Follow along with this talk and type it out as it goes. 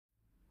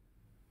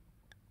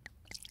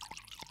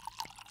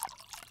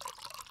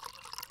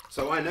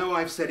So I know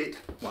I've said it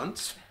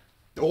once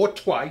or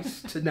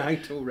twice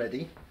tonight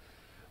already,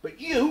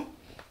 but you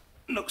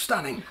look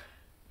stunning.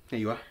 Here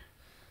you are.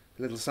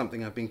 A little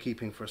something I've been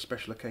keeping for a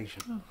special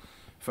occasion. Oh.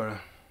 For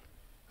a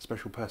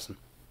special person.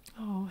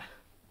 Oh,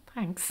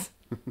 thanks.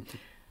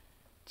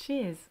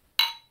 Cheers.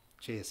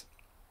 Cheers.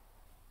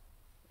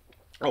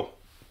 Oh,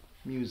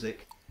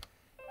 music.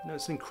 You know,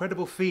 it's an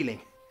incredible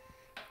feeling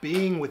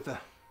being with the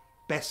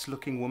best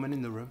looking woman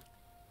in the room.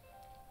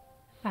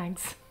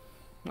 Thanks.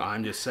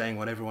 I'm just saying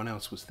what everyone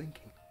else was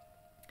thinking.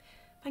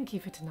 Thank you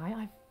for tonight.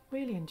 I've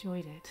really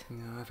enjoyed it.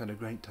 Yeah, I've had a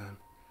great time.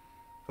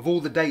 Of all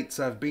the dates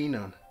I've been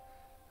on,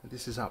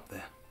 this is up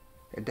there.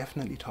 They're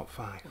definitely top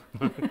 5.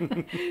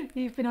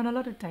 You've been on a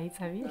lot of dates,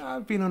 have you?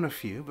 I've been on a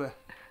few, but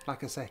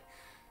like I say,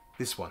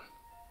 this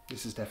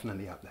is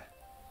definitely up there.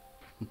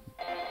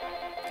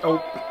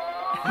 Oh,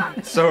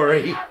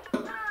 sorry.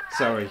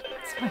 Sorry.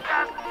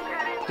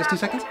 Just 2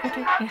 seconds?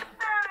 Okay, yeah.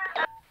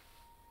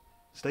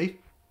 Steve?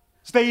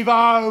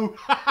 Steve-O!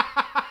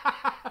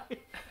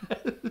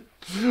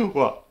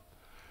 What?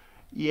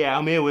 Yeah,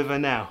 I'm here with her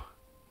now.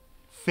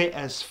 Fit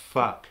as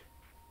fuck.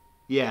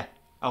 Yeah,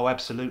 oh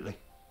absolutely.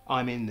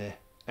 I'm in there.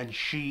 And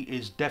she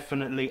is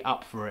definitely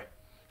up for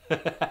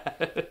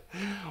it.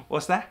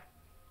 What's that?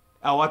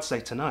 Oh, I'd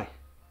say tonight.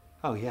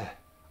 Oh yeah,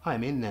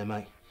 I'm in there,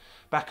 mate.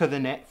 Back of the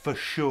net for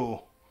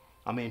sure.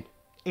 I'm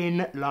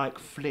in like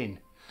Flynn.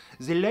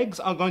 The legs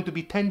are going to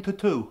be 10 to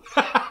 2.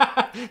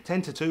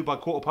 10 to 2 by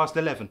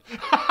 11:15.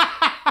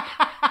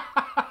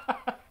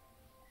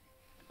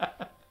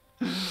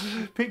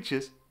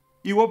 Pictures?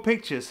 You want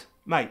pictures?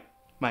 Mate,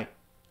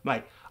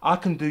 I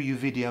can do you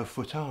video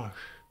footage,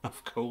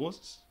 of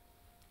course.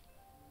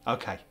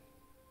 Okay,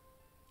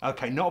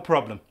 not a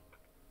problem.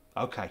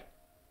 Okay.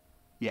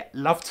 Yeah,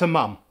 love to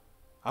mum.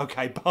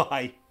 Okay,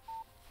 bye.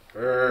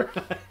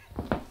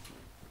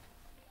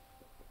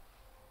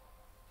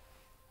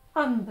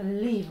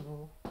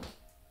 Unbelievable.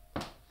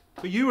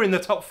 But you were in the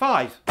top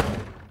 5.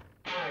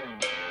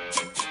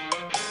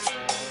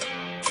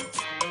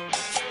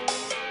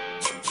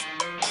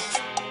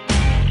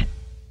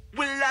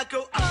 Will I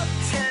go up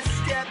 10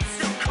 steps?